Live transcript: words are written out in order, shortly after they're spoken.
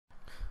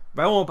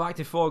Well, back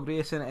to Fog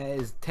Racing.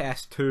 It is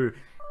test 2,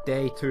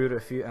 day 2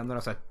 review, and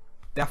there's a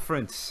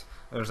difference.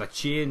 There's a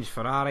change.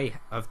 Ferrari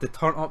have to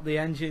turn up the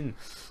engine.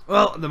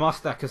 Well, they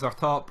must have, because they're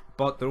top,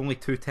 but they're only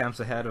 2 tenths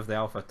ahead of the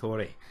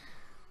AlphaTauri.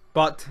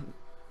 But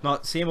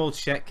not same old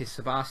shit, because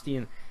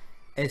Sebastian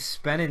is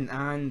spinning,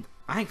 and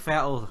I think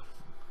Vettel,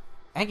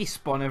 I think he's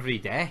spun every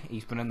day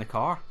he's been in the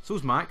car.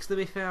 So's Max, to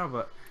be fair,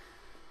 but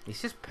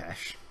he's just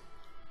pish.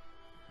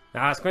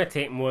 Nah, it's going to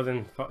take more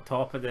than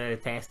top of the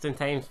testing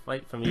times,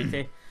 like, for me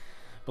to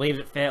believe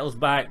that Vettel's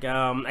back.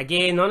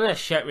 Again, none of this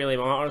shit really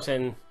matters,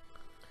 and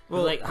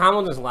well, like,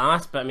 Hamilton's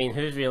last, but I mean,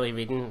 who's really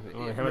reading?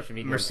 How much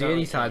reading?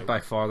 Mercedes had by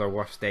far their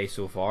worst day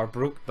so far.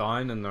 Broke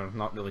down, and they're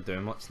not really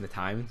doing much in the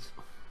timings.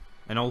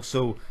 And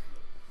also,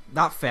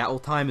 that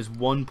Vettel time is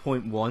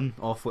 1.1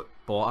 off what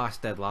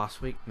Bottas did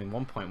last week. I mean,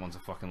 1.1's a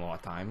fucking lot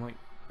of time. Like,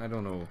 I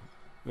don't know.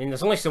 I mean,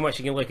 there's only so much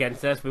you can look into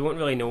this. We won't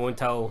really know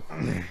until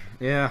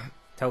yeah,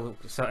 till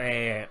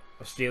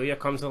Australia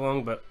comes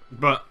along.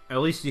 But at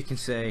least you can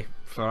say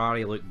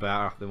Ferrari look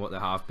better than what they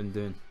have been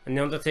doing. And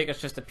the Undertaker's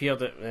just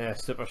appeared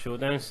at Super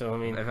Showdown. So I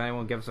mean, if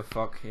anyone gives a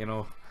fuck, you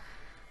know.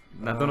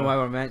 I don't know why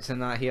we're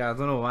mentioning that here. I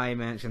don't know why I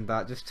mentioned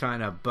that. Just trying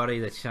to bury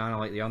the channel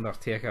like the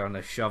Undertaker and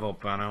the shovel.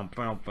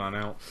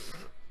 Anyway.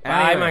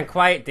 Aye, man,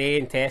 quiet day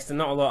in testing.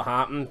 Not a lot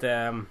happened.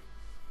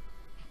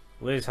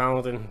 Lewis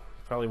Hamilton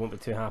probably won't be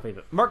too happy,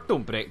 but Merc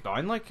don't break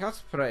down. Like,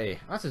 that's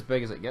as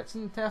big as it gets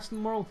in the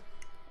testing world.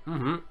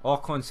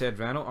 Ocon said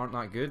Renault aren't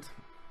that good.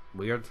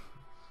 Weird.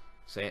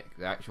 Say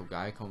the actual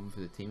guy coming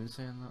for the team and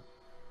saying that.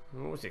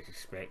 what was he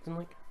expecting?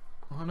 Like,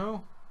 I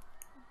know.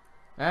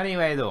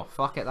 Anyway, though,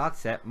 fuck it.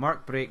 That's it.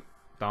 Merc break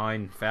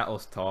down.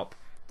 Vettel's top.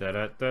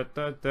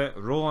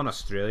 Roll on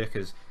Australia,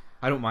 because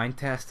I don't mind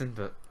testing,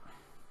 but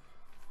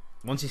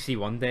once you see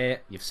one day,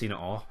 you've seen it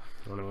all.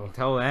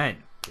 Until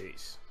then,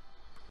 peace.